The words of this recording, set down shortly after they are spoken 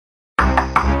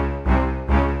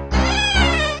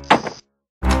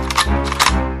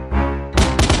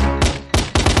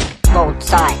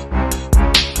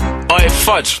Roadside. Oi,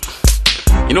 Fudge.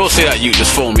 You know, say that you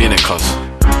just phoned me in it, cuz.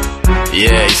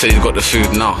 Yeah, he said he's got the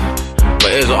food now.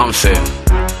 But here's what I'm saying.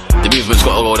 The movement's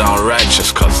gotta go down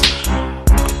righteous, cuz.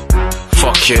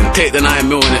 Fucking take the 9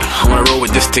 mil in it. I wanna roll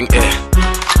with this thing here.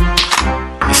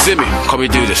 You see me? Come we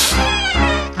do this.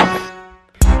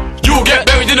 You'll get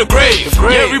buried in the grave.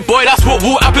 Yeah, rude boy, that's what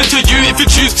will happen to you if you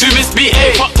choose to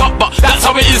misbehave. Fucked up, but that's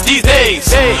how it is these days.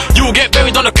 You'll get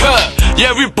buried on the curb.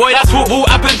 Yeah, rude boy, that's what will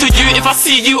happen to you if I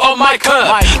see you on my curb.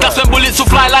 That's when bullets will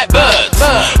fly like birds.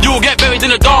 You'll get buried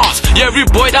in the dance. Yeah,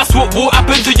 rude boy, that's what will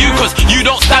happen to you, cause you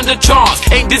don't stand a chance.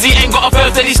 Ain't dizzy, ain't got a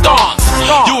first steady stance.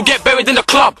 You'll get buried in the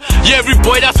club. Yeah, rude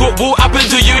boy, that's what will happen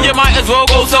to you. You might as well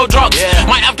go sell drugs.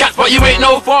 Might have cats, but you ain't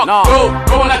no fuck.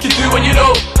 Go on like you do when you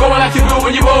know. Go on like you will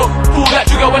when you will. Pull that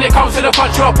trigger when it comes to the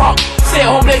punch or a punk. Stay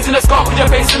at home blazing the skunk with your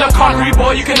face in the country,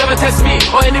 boy, you can never test me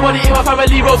or anybody in my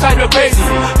family. Roadside, we're crazy.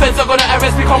 Feds are gonna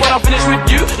arrest me, come when I'm finished with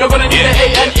you. You're gonna need an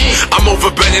A&E. I'm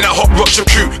overburning that hot Russian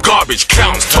crew. Garbage,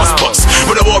 clowns, toss pots.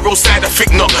 When I walk roadside, I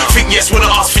think not. Think yes when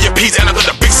I ask for your peas and I got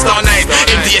the big star 9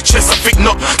 into your chest, I think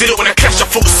not. Did it when I clash, I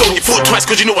thought so. You thought twice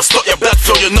cause you know I stop your blood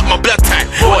flow. You're not my blood type.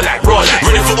 Raw like,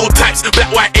 ready for all types.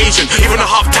 Black, white, Asian, even a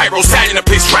half type. Roadside in the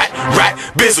place, right,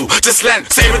 bizzle. Just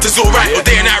land, save it is alright. All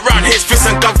day and night round, here's fists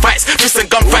and gunfights. Fists and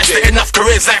gunfights, they enough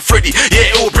careers like Freddy.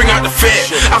 Yeah, it will bring out the fear.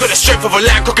 I got the strength of a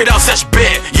lion, crocodile slash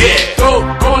bear. Yeah. Go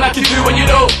on like you do when you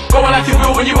know. Go on like you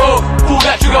will when you will. Pull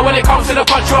that trigger when it comes to the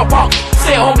punch or a punk.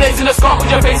 Stay at home blazing the skunk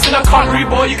with your face in the country,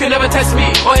 boy, you can never test me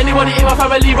or anybody in my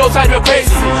family. Roadside, we're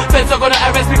crazy. Feds are gonna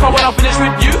arrest me, come when I'm finished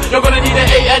with you. You're gonna need an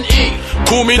A&E.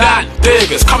 Call me that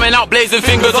diggers, coming out blazing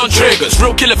fingers on triggers.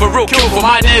 Real killer for real, kill for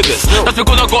my niggas. That's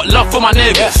because I got love for my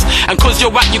niggas. And cause you're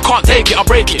whack, you can't take it, I'll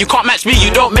break it. You can't match me, you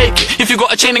don't make it. If you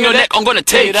got a chain in your neck, I'm gonna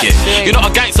take it. You're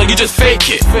not a gangster, you just fake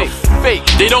it.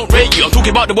 They don't rate you. I'm talking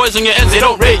about the boys on your ends, they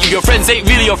don't rate you. Your friends ain't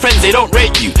really your friends, they don't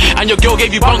rate you. And your girl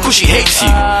gave you bun cause she hates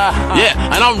you. Yeah,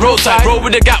 and I'm roadside, roll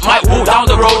with the gap, might walk down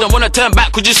the road and wanna turn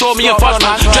back cause you saw me in Fudge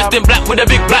man, dressed in black with a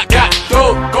big black hat.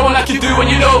 Go on like you do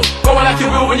when you know. Go on like you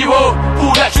will when you will.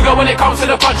 Pull that trigger when it comes to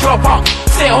the punch or a punk.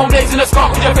 Stay at home blazing the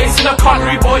skunk with your face in the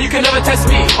country, boy, you can never test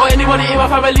me or anybody in my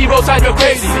family. Roadside, we're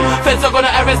crazy. Feds are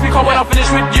gonna arrest me, come when I'm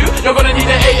finished with you. You're gonna need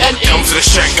an A&E. Come to the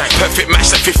shank, perfect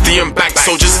match like 50 and bank.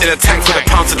 Soldiers in a tank with a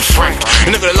pound to the frank.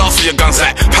 You're not gonna last with your guns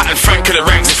like Pat and Frank in the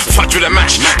ranks. Fudge with a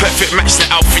match, perfect match like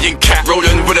Alfie and Cat.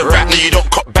 Rolling with a rap, no you don't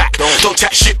cut back. Don't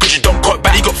chat shit cause you don't cut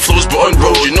back. You got flows but on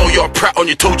road, you know you're a prat on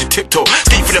your toes, you tiptoe.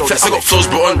 Skate for the flex, I got flows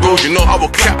but on road, you know I will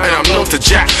clap and I'm known to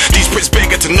jack. These pricks better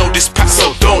get to know this pack,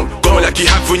 so don't go like you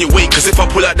have when you wait. Cause if I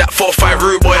pull out that 4-5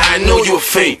 rude boy, I know you a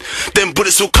faint. Them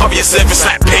bullets will cover your surface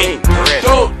like paint.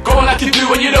 Go on like you do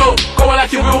when you know. Go on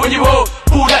like you will when you will.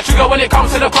 Pull that trigger when it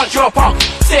comes to the punch or a punk.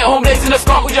 Stay at home blazing the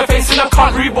skunk with your face in the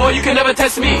country, boy, you can never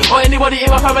test me or anybody in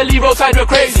my family. Roadside, we're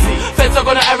crazy. Feds are